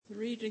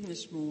reading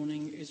this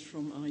morning is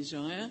from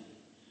Isaiah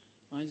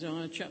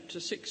chapter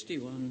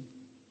 61,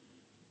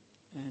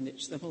 and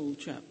it's the whole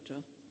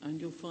chapter, and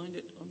you'll find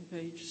it on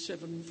page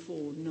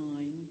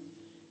 749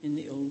 in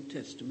the Old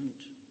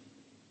Testament.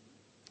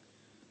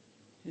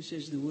 This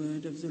is the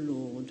word of the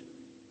Lord.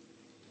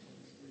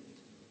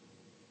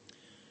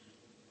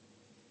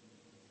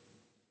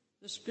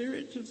 The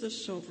Spirit of the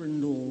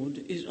Sovereign Lord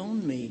is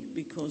on me,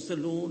 because the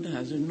Lord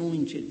has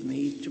anointed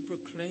me to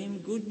proclaim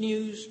good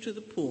news to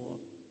the poor.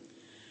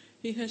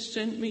 He has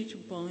sent me to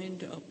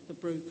bind up the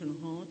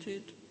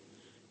brokenhearted,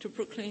 to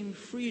proclaim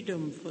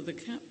freedom for the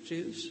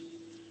captives,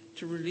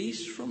 to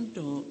release from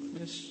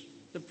darkness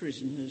the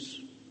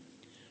prisoners,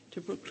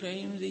 to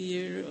proclaim the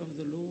year of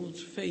the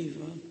Lord's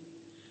favour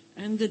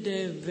and the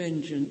day of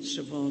vengeance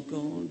of our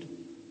God,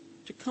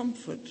 to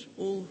comfort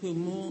all who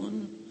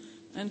mourn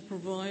and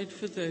provide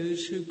for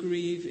those who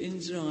grieve in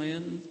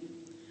Zion,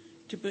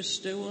 to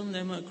bestow on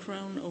them a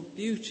crown of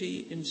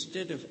beauty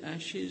instead of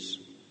ashes,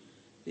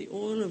 the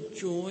oil of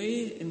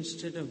joy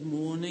instead of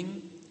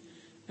mourning,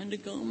 and a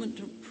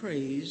garment of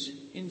praise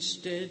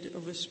instead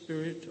of a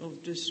spirit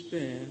of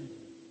despair.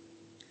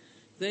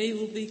 They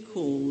will be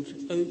called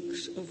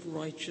oaks of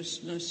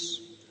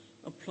righteousness,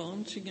 a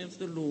planting of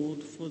the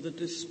Lord for the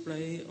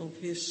display of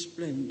his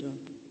splendour.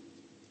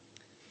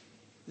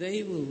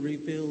 They will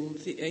rebuild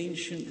the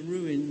ancient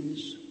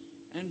ruins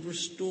and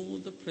restore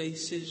the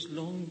places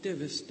long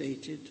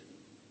devastated.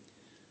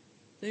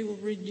 They will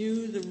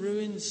renew the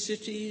ruined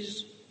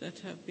cities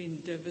that have been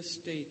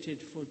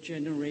devastated for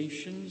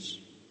generations.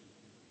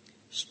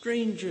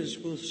 Strangers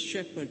will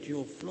shepherd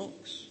your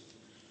flocks.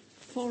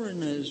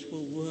 Foreigners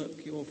will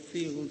work your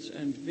fields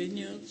and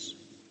vineyards,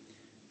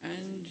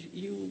 and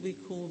you will be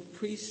called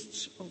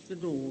priests of the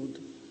Lord.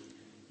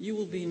 You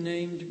will be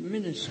named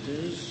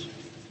ministers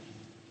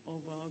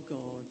of our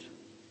God.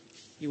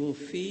 You will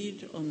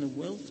feed on the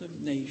wealth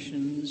of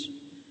nations,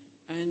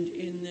 and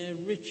in their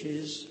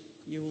riches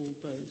you will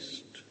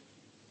boast.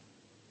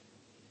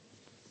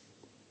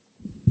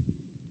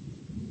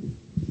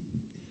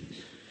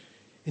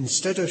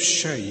 Instead of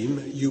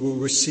shame, you will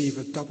receive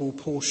a double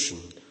portion,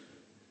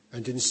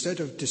 and instead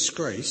of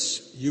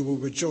disgrace, you will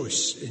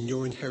rejoice in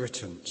your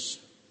inheritance.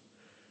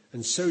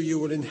 And so you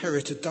will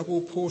inherit a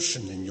double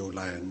portion in your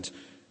land,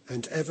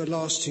 and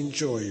everlasting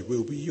joy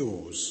will be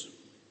yours.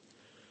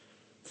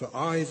 For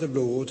I, the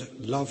Lord,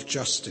 love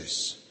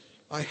justice.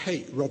 I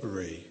hate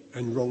robbery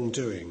and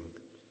wrongdoing.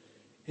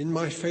 In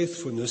my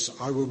faithfulness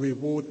I will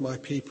reward my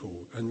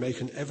people and make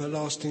an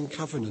everlasting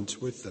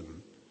covenant with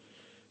them.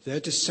 Their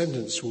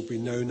descendants will be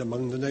known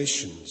among the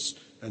nations,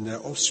 and their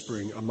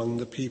offspring among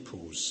the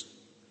peoples.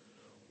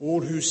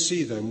 All who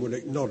see them will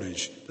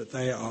acknowledge that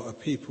they are a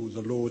people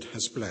the Lord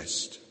has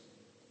blessed.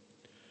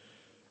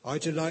 I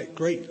delight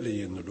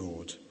greatly in the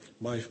Lord.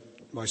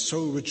 My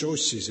soul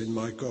rejoices in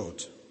my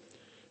God.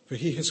 For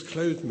he has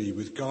clothed me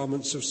with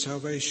garments of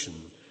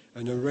salvation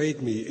and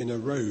arrayed me in a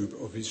robe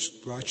of his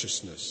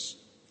righteousness.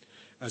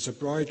 As a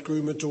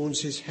bridegroom adorns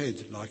his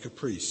head like a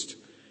priest,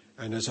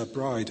 and as a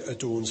bride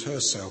adorns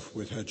herself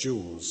with her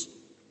jewels.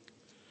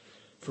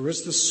 For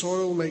as the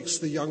soil makes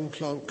the young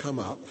plant come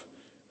up,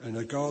 and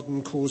a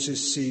garden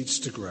causes seeds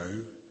to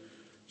grow,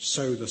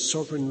 so the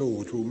sovereign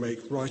Lord will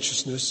make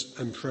righteousness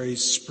and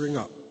praise spring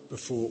up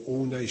before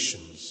all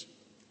nations.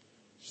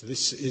 So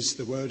this is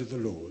the word of the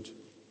Lord.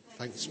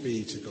 Thanks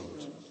be to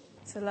God.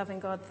 So loving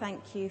God,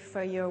 thank you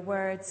for your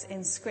words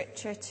in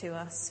Scripture to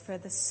us, for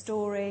the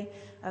story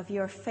of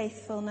your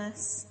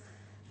faithfulness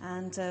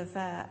and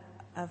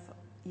of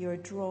your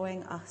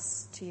drawing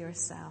us to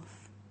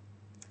yourself.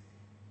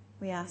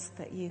 We ask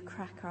that you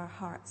crack our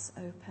hearts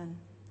open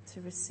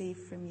to receive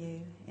from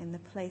you in the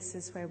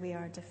places where we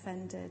are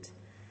defended,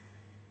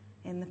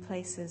 in the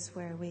places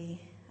where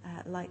we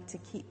like to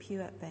keep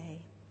you at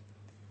bay.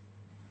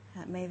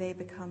 May they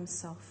become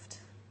soft.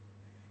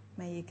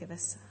 May you give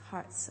us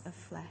hearts of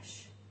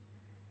flesh.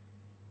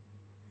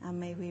 And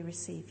may we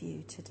receive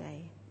you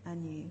today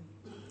anew.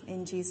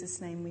 In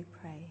Jesus' name we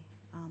pray.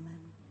 Amen.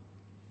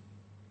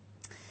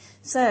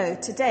 So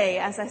today,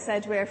 as I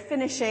said, we're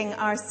finishing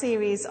our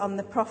series on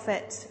the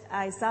prophet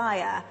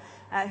Isaiah,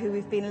 who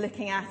we've been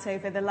looking at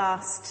over the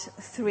last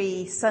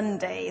 3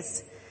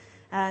 Sundays.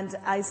 And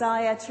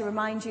Isaiah, to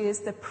remind you, is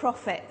the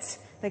prophet,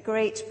 the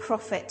great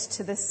prophet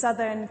to the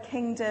southern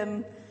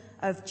kingdom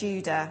of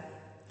Judah.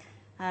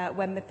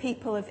 When the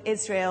people of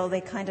Israel,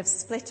 they kind of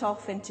split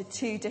off into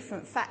 2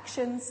 different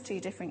factions, 2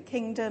 different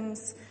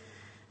kingdoms,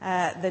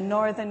 the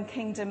northern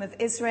kingdom of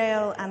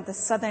Israel and the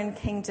southern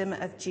kingdom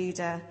of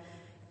Judah.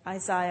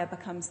 Isaiah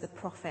becomes the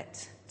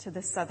prophet to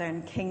the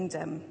southern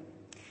kingdom.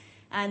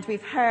 And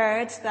we've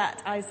heard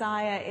that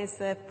Isaiah is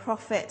the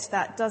prophet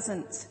that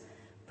doesn't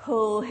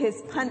pull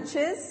his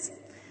punches.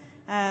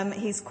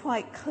 He's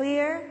quite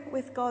clear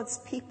with God's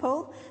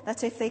people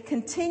that if they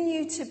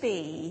continue to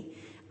be,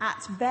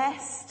 at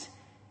best,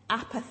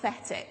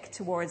 apathetic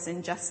towards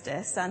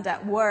injustice and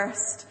at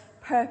worst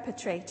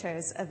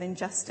perpetrators of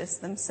injustice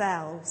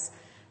themselves,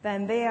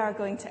 then they are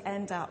going to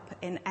end up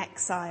in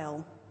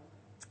exile,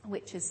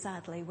 which is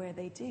sadly where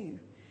they do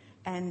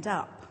end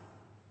up.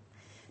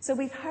 So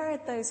we've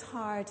heard those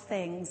hard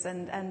things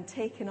and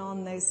taken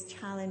on those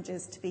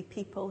challenges to be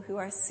people who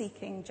are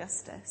seeking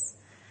justice,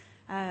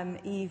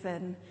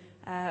 even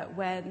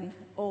when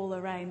all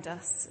around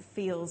us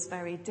feels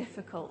very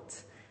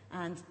difficult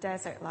and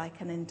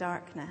desert-like and in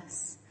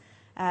darkness.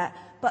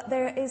 But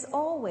there is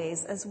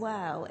always, as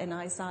well, in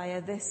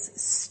Isaiah, this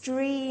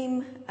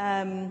stream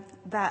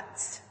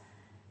that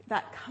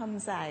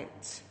comes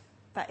out,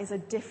 that is a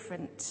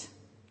different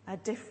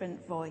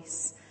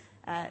voice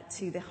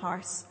to the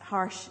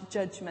harsh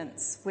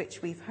judgments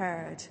which we've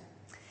heard.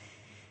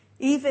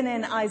 Even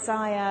in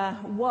Isaiah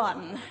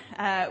 1,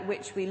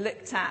 which we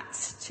looked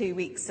at 2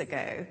 weeks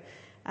ago,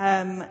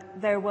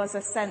 there was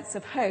a sense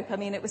of hope. I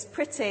mean, it was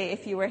pretty,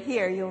 if you were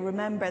here, you'll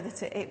remember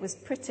that it was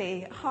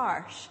pretty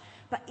harsh.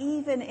 But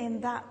even in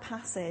that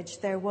passage,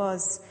 there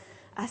was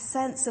a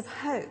sense of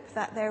hope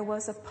that there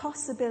was a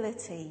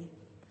possibility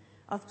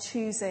of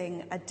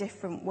choosing a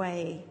different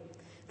way,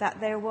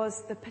 that there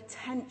was the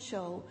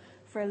potential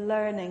for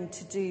learning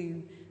to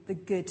do the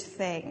good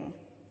thing.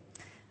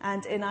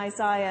 And in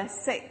Isaiah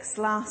 6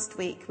 last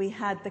week, we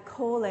had the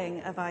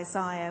calling of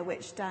Isaiah,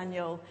 which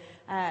Daniel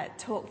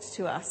talked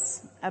to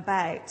us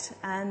about.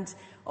 And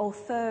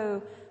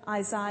although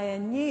Isaiah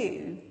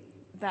knew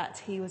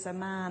that he was a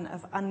man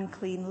of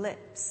unclean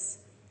lips,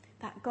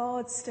 that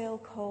God still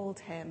called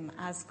him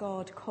as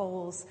God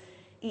calls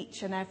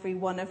each and every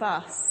one of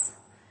us,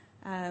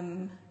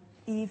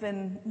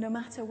 even no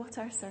matter what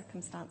our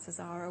circumstances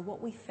are or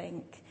what we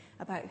think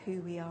about who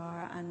we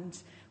are and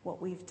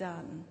what we've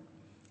done,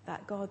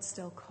 that God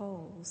still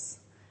calls,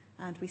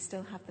 and we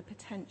still have the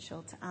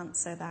potential to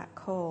answer that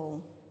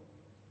call.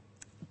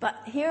 But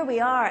here we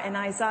are in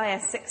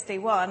Isaiah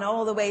 61,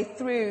 all the way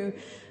through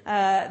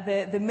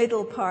the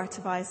middle part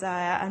of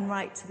Isaiah and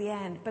right to the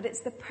end. But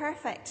it's the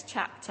perfect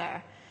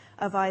chapter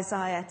of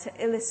Isaiah to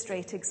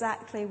illustrate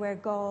exactly where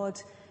God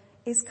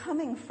is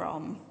coming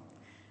from,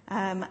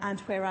 and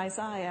where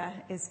Isaiah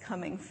is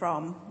coming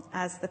from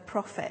as the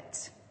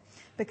prophet.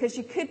 Because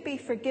you could be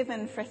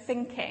forgiven for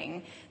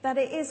thinking that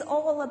it is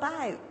all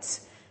about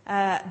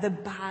the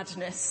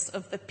badness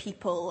of the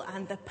people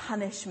and the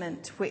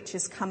punishment which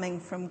is coming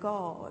from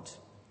God.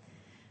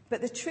 But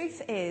the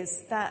truth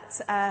is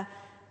that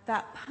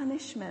that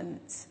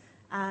punishment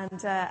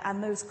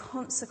and those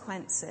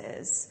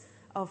consequences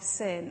of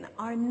sin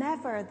are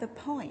never the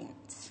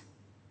point.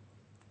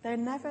 They're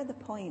never the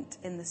point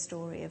in the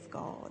story of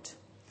God.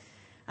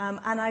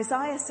 And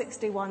Isaiah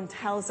 61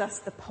 tells us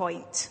the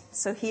point.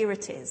 So here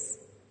it is.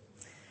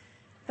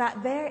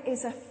 That there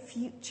is a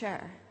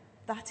future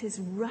that is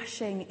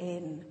rushing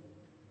in.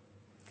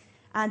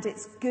 And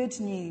it's good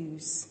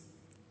news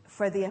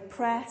for the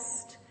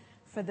oppressed,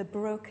 for the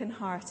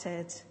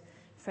brokenhearted,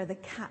 for the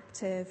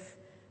captive,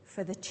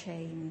 for the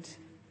chained.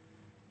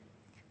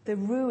 The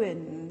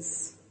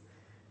ruins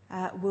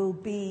will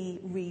be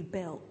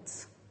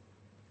rebuilt,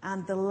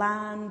 and the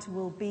land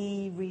will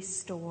be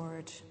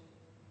restored.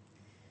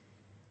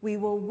 We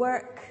will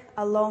work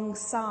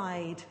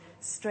alongside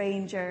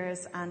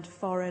strangers and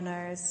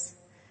foreigners.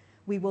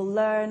 We will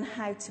learn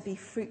how to be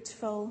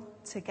fruitful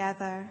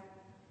together.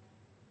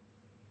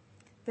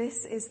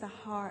 This is the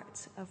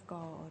heart of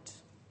God,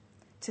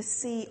 to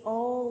see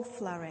all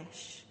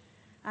flourish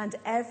and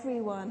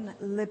everyone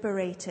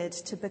liberated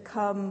to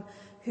become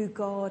who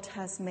God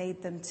has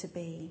made them to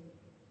be,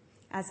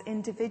 as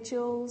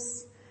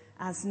individuals,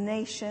 as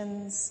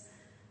nations,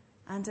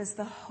 and as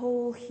the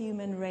whole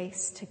human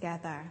race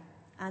together,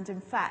 and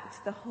in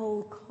fact the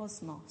whole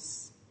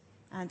cosmos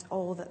and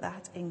all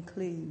that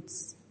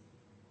includes.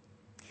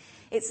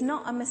 It's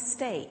not a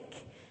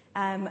mistake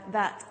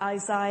that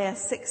Isaiah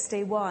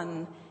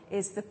 61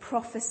 is the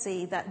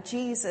prophecy that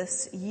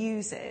Jesus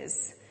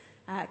uses,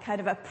 kind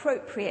of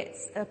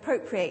appropriates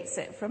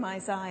it from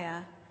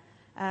Isaiah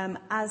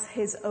as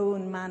his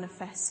own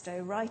manifesto.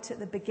 Right at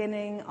the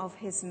beginning of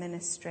his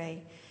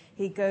ministry,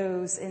 he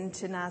goes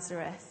into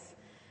Nazareth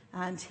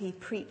and he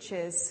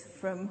preaches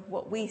from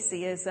what we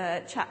see as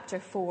chapter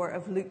 4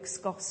 of Luke's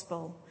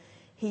Gospel.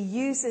 He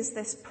uses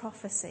this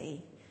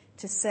prophecy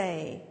to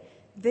say,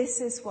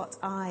 this is what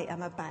I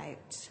am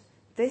about.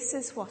 This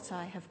is what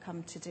I have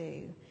come to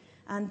do.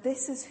 And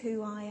this is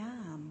who I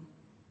am.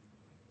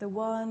 The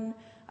one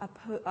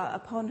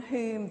upon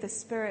whom the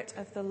Spirit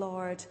of the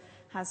Lord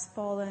has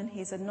fallen.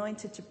 He's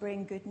anointed to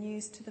bring good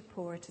news to the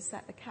poor, to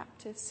set the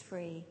captives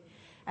free,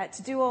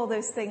 to do all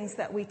those things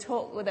that we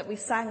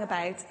sang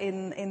about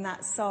in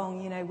that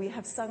song. You know, we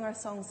have sung our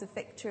songs of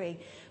victory.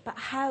 But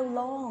how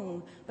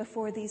long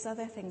before these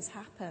other things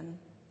happen?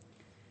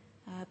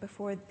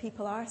 Before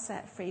people are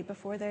set free,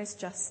 before there's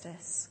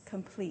justice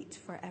complete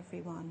for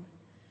everyone.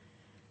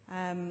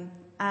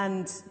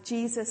 And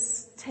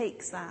Jesus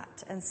takes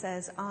that and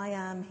says, I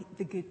am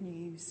the good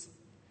news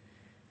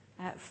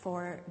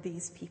for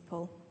these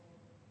people.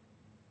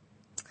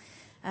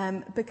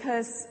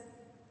 Because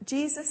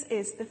Jesus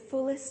is the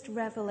fullest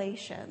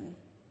revelation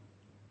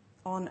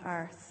on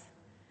earth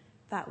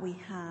that we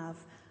have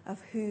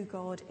of who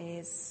God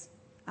is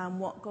and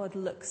what God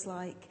looks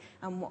like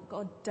and what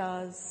God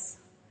does.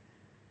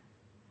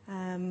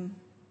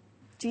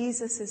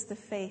 Jesus is the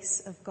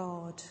face of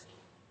God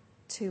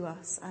to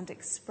us and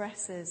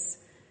expresses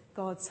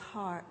God's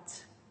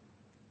heart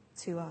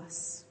to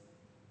us.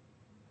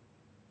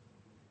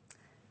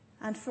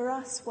 And for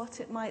us, what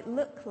it might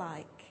look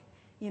like,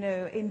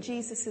 in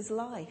Jesus'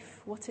 life,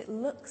 what it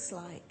looks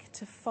like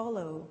to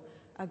follow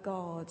a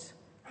God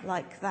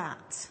like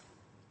that.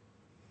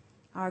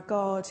 Our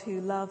God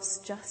who loves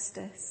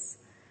justice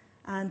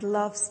and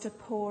loves to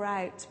pour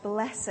out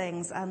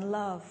blessings and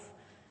love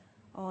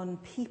on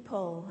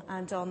people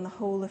and on the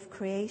whole of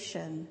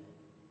creation.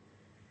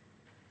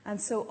 And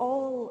so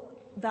all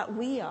that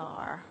we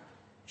are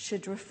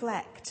should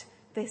reflect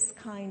this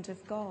kind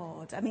of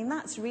God. I mean,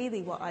 that's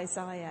really what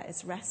Isaiah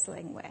is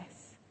wrestling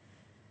with.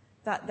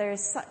 That there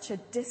is such a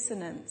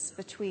dissonance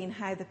between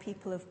how the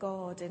people of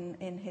God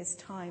in his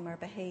time are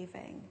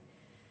behaving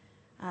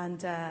and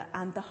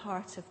the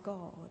heart of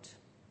God.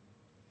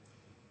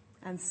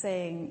 And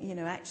saying,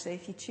 actually,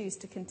 if you choose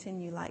to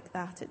continue like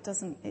that, it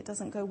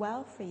doesn't go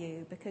well for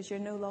you because you're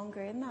no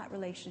longer in that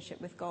relationship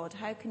with God.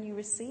 How can you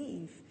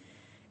receive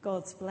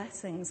God's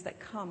blessings that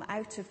come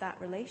out of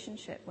that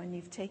relationship when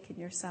you've taken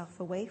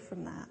yourself away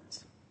from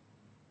that?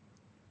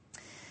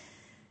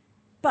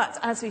 But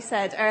as we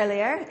said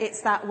earlier,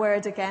 it's that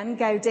word again,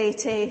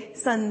 Gaudete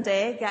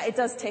Sunday. Yeah, it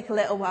does take a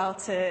little while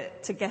to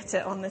get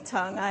it on the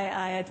tongue.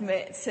 I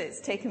admit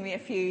it's taken me a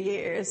few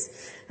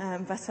years.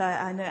 But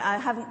I know I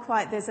haven't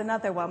quite, there's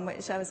another one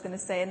which I was going to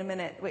say in a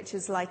minute, which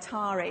is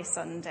Laetare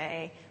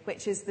Sunday,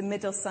 which is the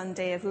middle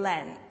Sunday of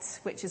Lent,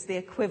 which is the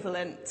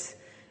equivalent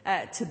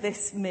to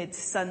this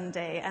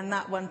mid-Sunday. And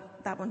that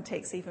one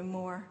takes even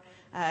more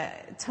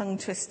tongue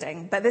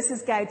twisting. But this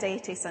is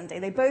Gaudete Sunday.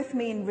 They both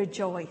mean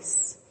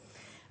rejoice.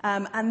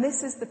 And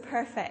this is the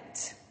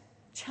perfect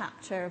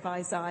chapter of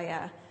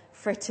Isaiah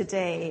for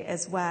today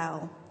as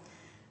well.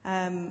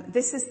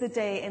 This is the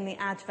day in the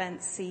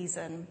Advent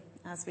season,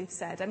 as we've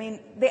said. I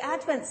mean, the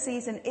Advent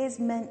season is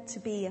meant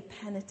to be a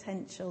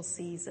penitential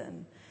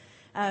season.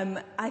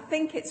 I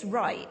think it's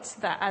right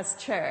that as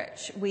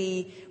church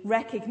we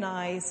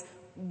recognise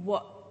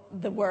what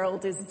the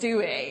world is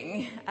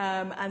doing,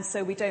 and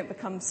so we don't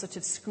become sort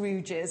of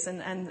Scrooges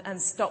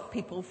and stop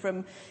people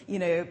from,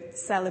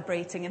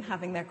 celebrating and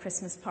having their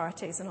Christmas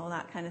parties and all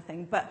that kind of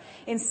thing. But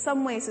in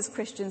some ways as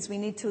Christians we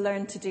need to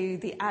learn to do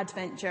the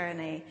Advent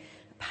journey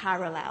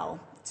parallel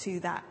to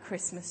that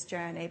Christmas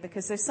journey,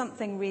 because there's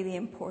something really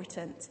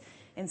important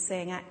in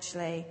saying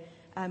actually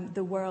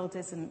the world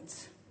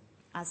isn't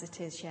as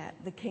it is yet.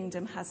 The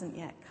kingdom hasn't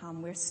yet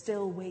come. We're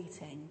still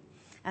waiting.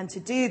 And to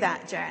do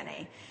that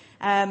journey,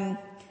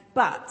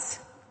 but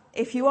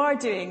if you are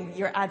doing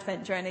your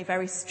Advent journey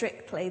very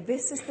strictly,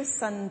 this is the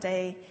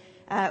Sunday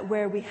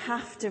where we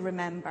have to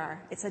remember.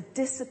 It's a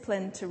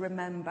discipline to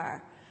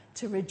remember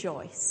to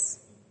rejoice.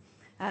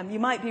 You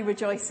might be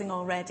rejoicing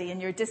already,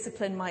 and your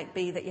discipline might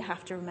be that you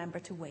have to remember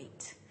to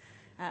wait.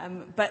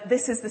 But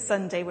this is the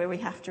Sunday where we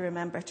have to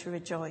remember to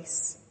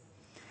rejoice.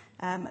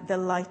 The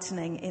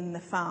lightening in the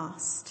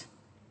fast.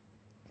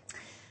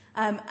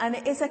 And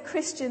it is a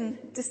Christian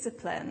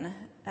discipline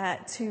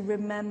to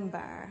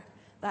remember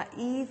that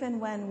even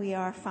when we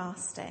are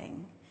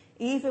fasting,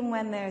 even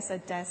when there's a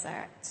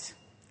desert,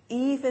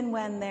 even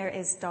when there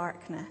is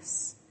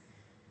darkness,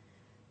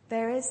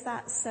 there is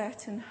that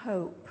certain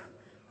hope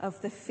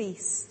of the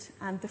feast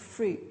and the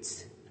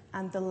fruit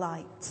and the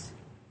light.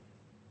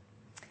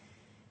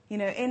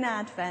 In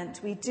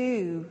Advent we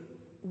do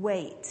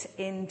wait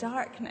in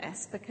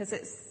darkness because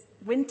it's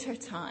winter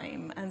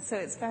time, and so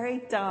it's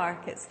very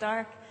dark. It's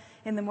dark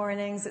in the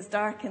mornings, it's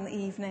dark in the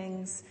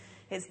evenings.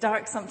 It's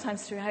dark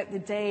sometimes throughout the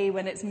day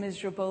when it's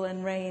miserable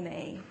and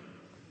rainy.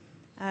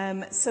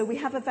 So we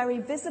have a very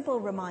visible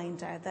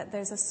reminder that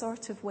there's a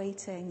sort of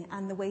waiting,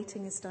 and the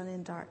waiting is done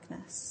in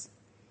darkness.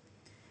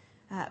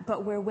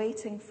 But we're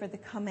waiting for the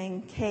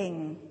coming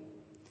King.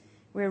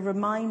 We're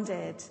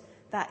reminded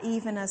that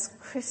even as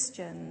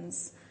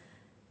Christians,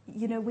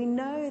 we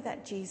know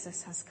that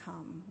Jesus has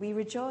come. We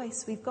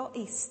rejoice. We've got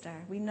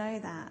Easter. We know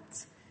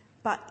that.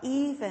 But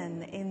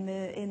even in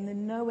the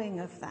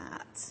knowing of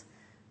that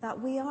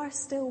we are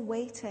still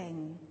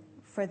waiting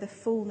for the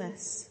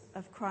fullness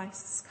of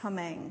Christ's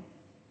coming.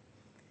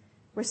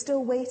 We're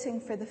still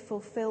waiting for the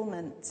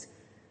fulfillment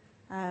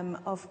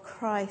of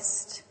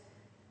Christ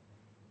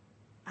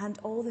and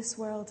all this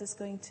world is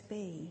going to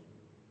be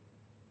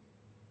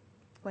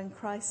when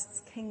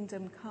Christ's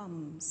kingdom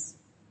comes.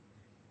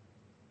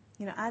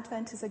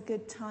 Advent is a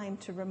good time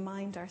to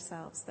remind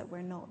ourselves that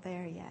we're not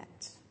there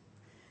yet,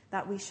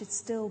 that we should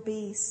still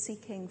be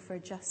seeking for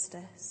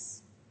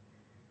justice,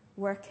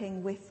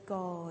 working with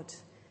God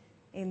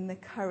in the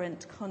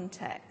current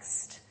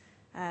context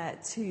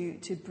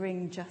to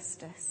bring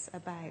justice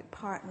about,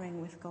 partnering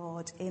with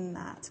God in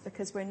that,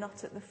 because we're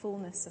not at the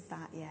fullness of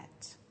that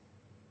yet.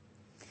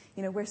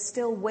 We're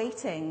still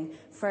waiting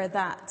for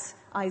that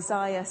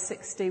Isaiah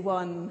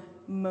 61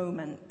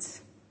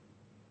 moment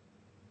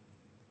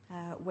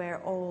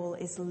where all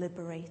is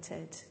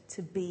liberated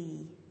to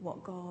be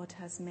what God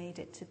has made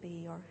it to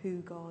be, or who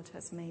God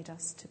has made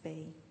us to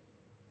be.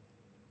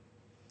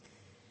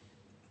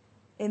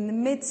 in the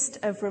midst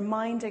of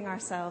reminding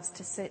ourselves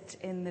to sit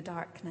in the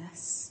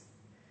darkness,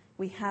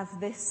 we have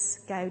this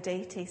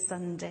Gaudete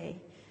Sunday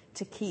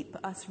to keep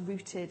us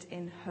rooted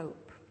in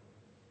hope.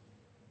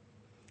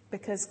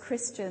 Because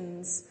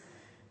Christians,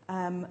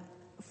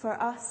 for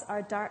us,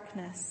 our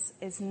darkness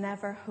is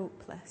never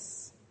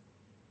hopeless.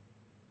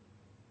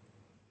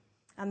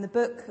 And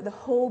the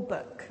whole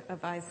book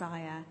of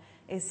Isaiah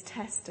is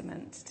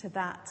testament to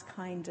that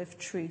kind of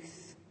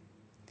truth.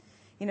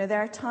 You know,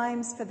 there are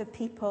times for the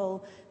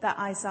people that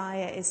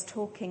Isaiah is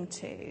talking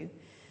to,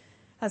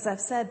 as I've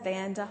said, they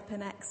end up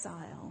in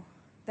exile.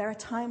 There are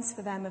times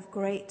for them of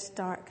great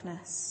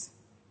darkness,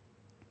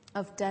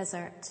 of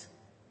desert,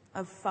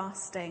 of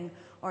fasting,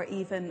 or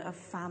even of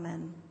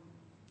famine.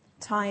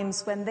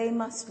 Times when they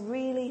must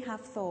really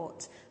have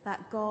thought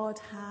that God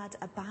had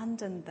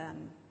abandoned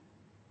them.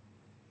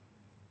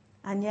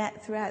 And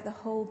yet throughout the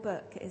whole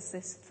book is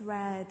this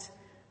thread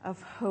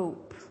of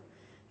hope,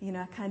 you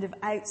know, a kind of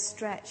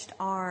outstretched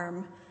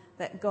arm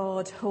that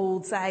God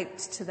holds out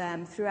to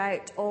them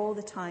throughout all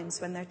the times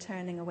when they're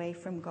turning away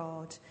from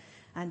God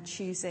and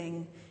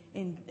choosing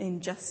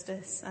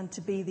injustice and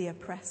to be the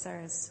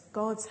oppressors.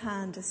 God's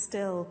hand is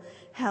still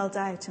held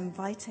out,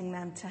 inviting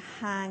them to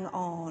hang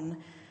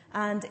on,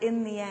 and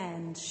in the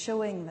end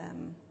showing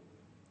them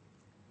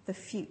the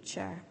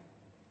future,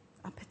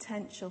 a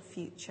potential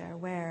future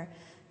where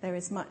there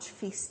is much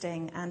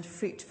feasting and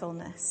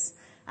fruitfulness,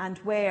 and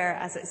where,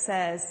 as it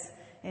says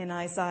in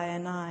Isaiah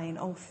 9,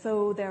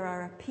 although there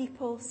are a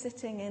people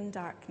sitting in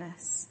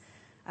darkness,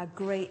 a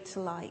great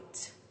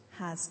light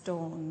has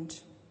dawned.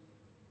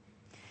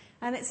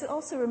 And it's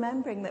also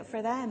remembering that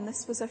for them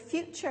this was a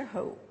future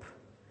hope.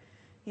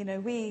 You know,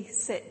 we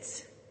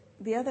sit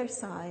the other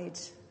side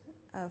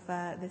of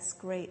this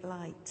great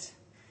light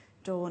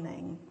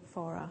dawning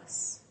for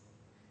us.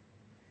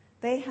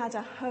 They had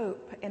a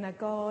hope in a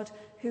God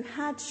who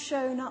had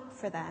shown up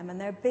for them, and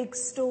their big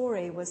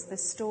story was the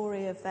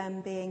story of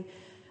them being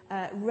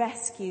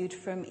rescued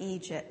from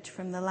Egypt,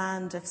 from the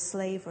land of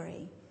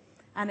slavery.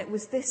 And it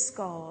was this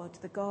God,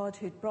 the God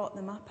who'd brought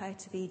them up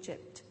out of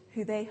Egypt,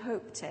 who they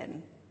hoped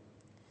in.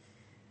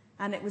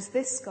 And it was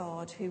this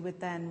God who would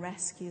then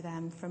rescue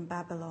them from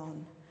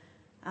Babylon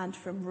and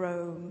from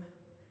Rome,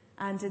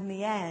 and in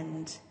the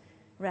end,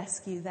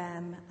 rescue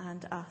them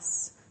and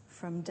us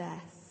from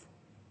death.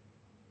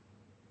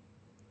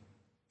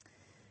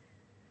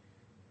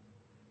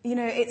 You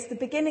know, it's the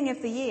beginning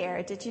of the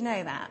year. Did you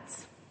know that?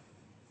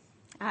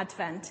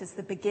 Advent is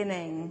the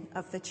beginning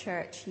of the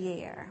church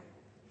year.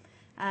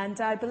 And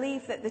I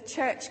believe that the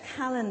church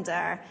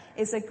calendar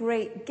is a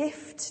great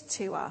gift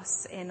to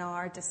us in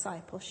our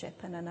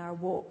discipleship and in our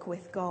walk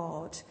with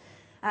God.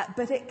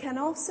 But it can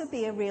also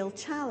be a real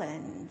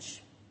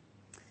challenge.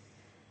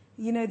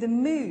 You know, the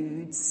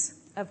moods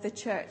of the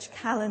church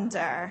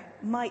calendar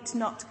might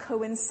not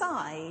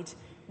coincide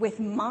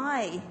with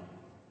my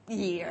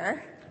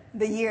year,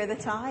 the year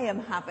that I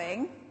am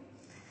having,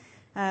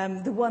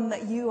 the one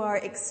that you are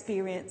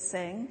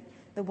experiencing,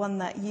 the one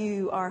that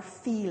you are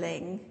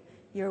feeling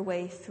your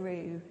way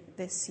through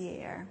this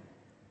year.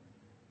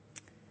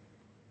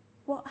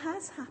 What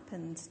has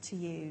happened to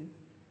you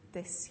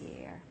this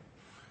year?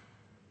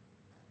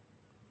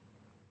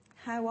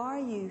 How are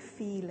you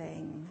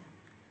feeling?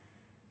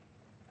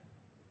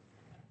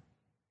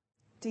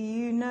 Do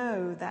you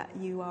know that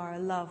you are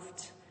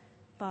loved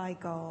by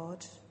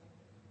God?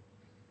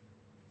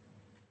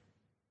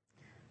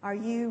 Are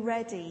you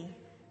ready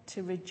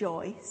to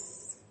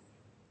rejoice?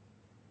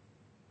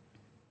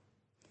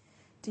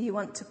 Do you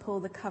want to pull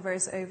the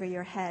covers over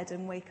your head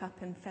and wake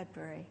up in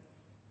February?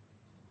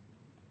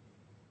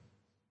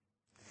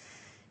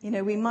 You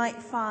know, we might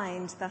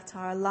find that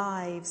our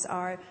lives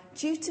are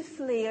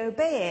dutifully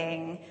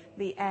obeying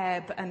the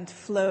ebb and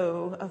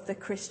flow of the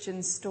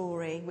Christian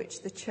story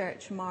which the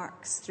church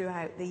marks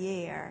throughout the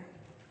year.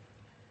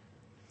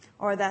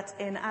 Or that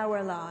in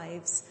our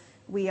lives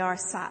we are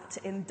sat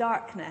in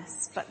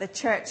darkness, but the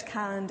church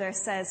calendar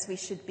says we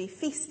should be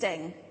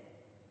feasting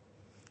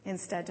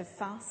instead of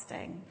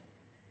fasting.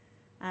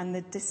 And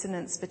the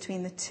dissonance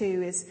between the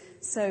two is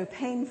so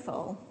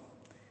painful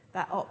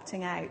that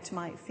opting out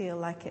might feel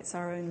like it's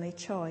our only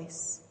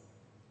choice.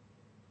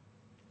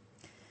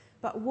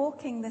 But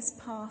walking this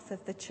path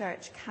of the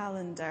church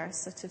calendar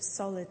sort of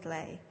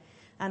solidly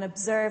and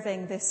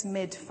observing this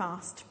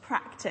mid-fast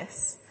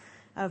practice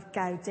of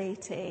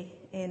Gaudete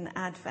in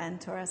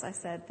Advent, or as I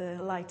said, the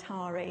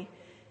Laetare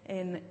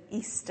in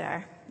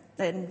Easter,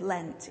 in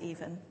Lent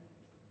even.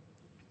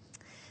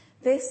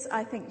 This,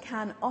 I think,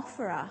 can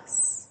offer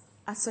us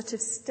a sort of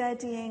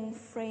steadying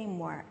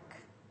framework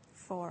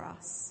for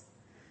us,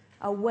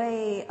 a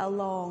way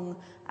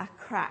along a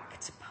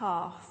cracked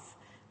path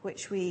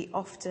which we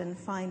often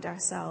find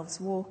ourselves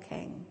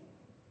walking,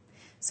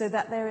 so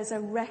that there is a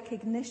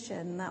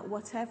recognition that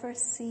whatever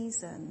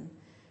season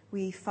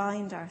we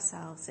find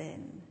ourselves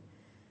in,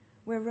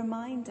 we're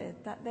reminded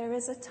that there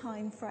is a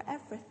time for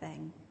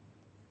everything,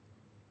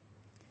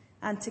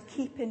 and to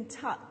keep in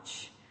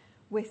touch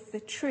with the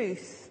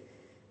truth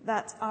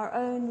that our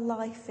own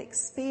life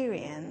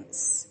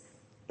experience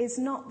is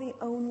not the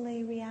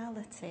only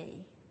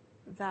reality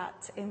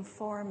that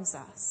informs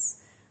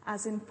us,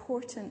 as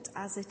important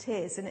as it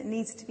is, and it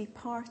needs to be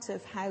part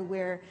of how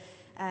we're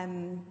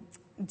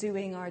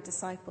doing our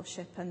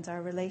discipleship and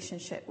our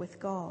relationship with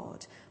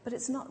God. But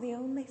it's not the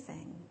only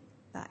thing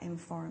that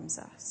informs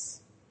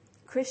us.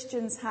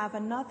 Christians have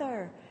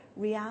another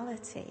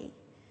reality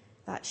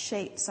that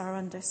shapes our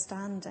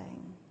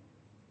understanding.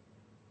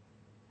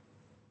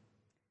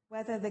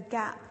 Whether the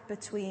gap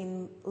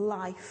between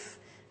life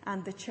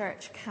and the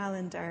church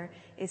calendar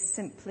is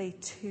simply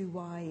too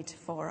wide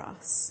for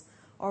us,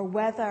 or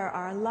whether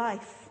our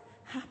life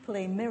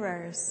happily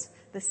mirrors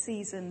the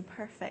season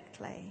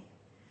perfectly,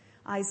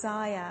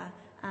 Isaiah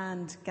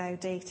and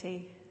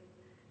Gaudete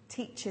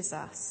teaches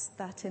us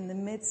that in the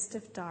midst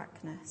of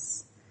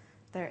darkness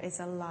there is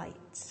a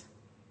light,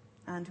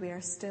 and we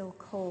are still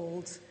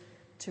called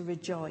to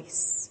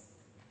rejoice.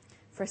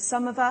 For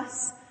some of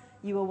us,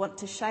 you will want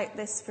to shout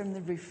this from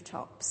the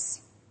rooftops,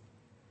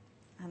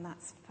 and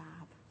that's fab.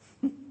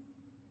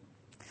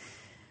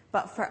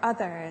 But for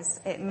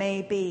others, it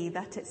may be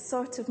that it's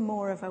sort of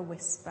more of a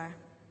whisper.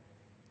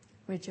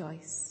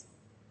 Rejoice.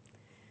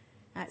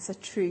 It's a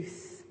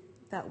truth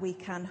that we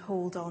can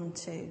hold on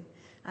to,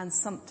 and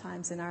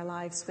sometimes in our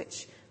lives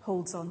which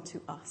holds on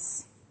to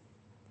us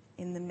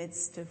in the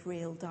midst of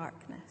real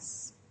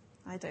darkness.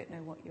 I don't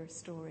know what your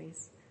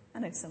stories. I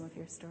know some of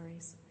your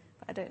stories,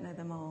 but I don't know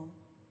them all.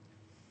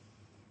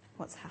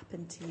 What's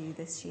happened to you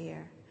this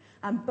year?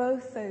 And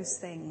both those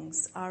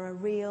things are a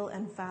real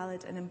and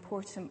valid and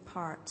important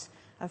part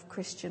of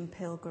Christian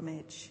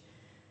pilgrimage.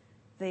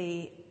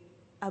 The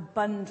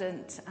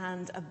abundant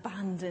and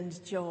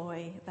abandoned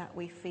joy that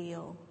we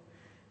feel,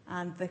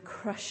 and the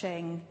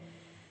crushing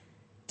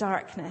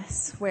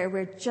darkness where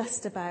we're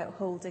just about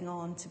holding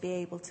on to be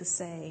able to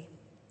say,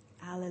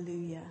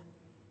 Alleluia.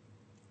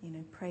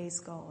 Praise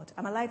God.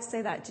 I'm allowed to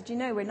say that. Did you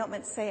know we're not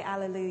meant to say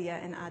Alleluia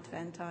in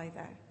Advent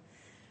either?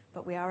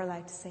 But we are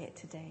allowed to say it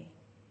today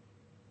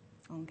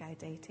on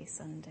Gaudete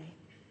Sunday.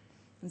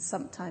 And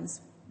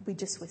sometimes we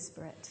just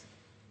whisper it.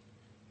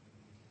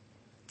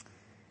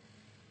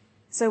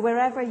 So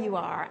wherever you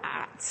are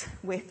at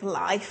with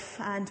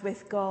life and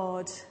with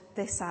God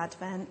this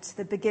Advent,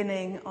 the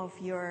beginning of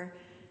your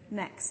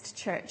next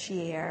church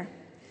year,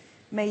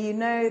 may you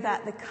know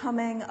that the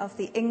coming of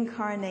the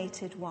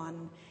incarnated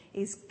one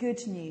is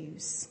good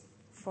news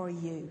for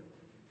you.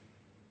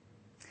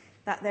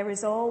 That there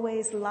is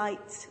always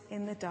light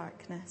in the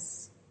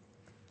darkness,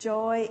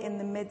 joy in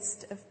the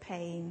midst of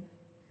pain,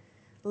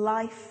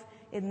 life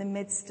in the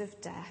midst of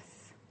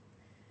death,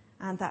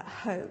 and that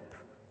hope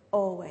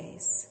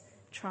always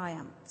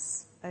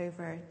triumphs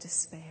over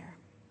despair.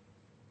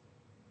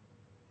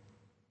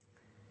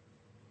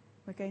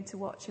 We're going to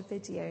watch a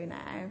video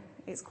now.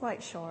 It's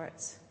quite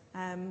short,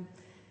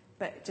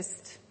 but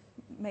just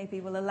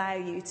maybe will allow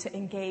you to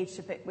engage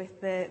a bit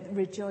with the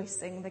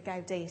rejoicing, the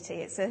Gaudete.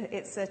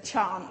 It's a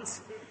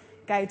chant,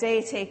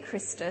 Gaudete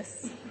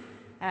Christus.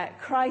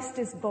 Christ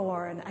is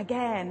born.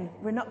 Again,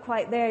 we're not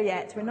quite there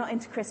yet. We're not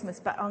into Christmas,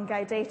 but on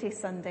Gaudete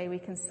Sunday we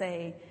can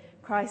say,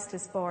 Christ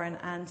is born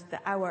and the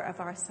hour of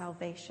our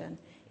salvation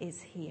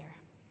is here.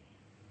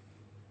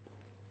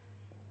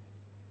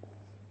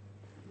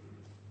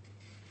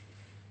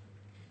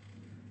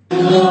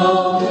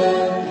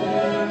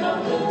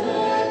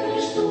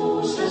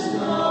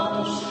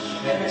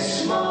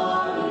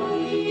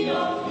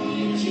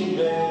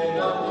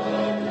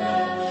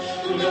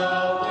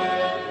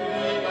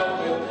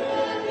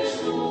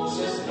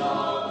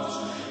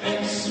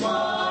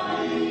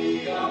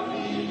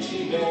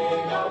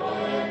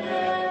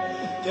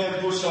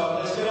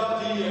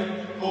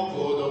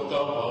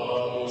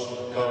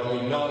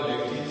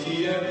 Cardinale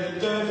Titier,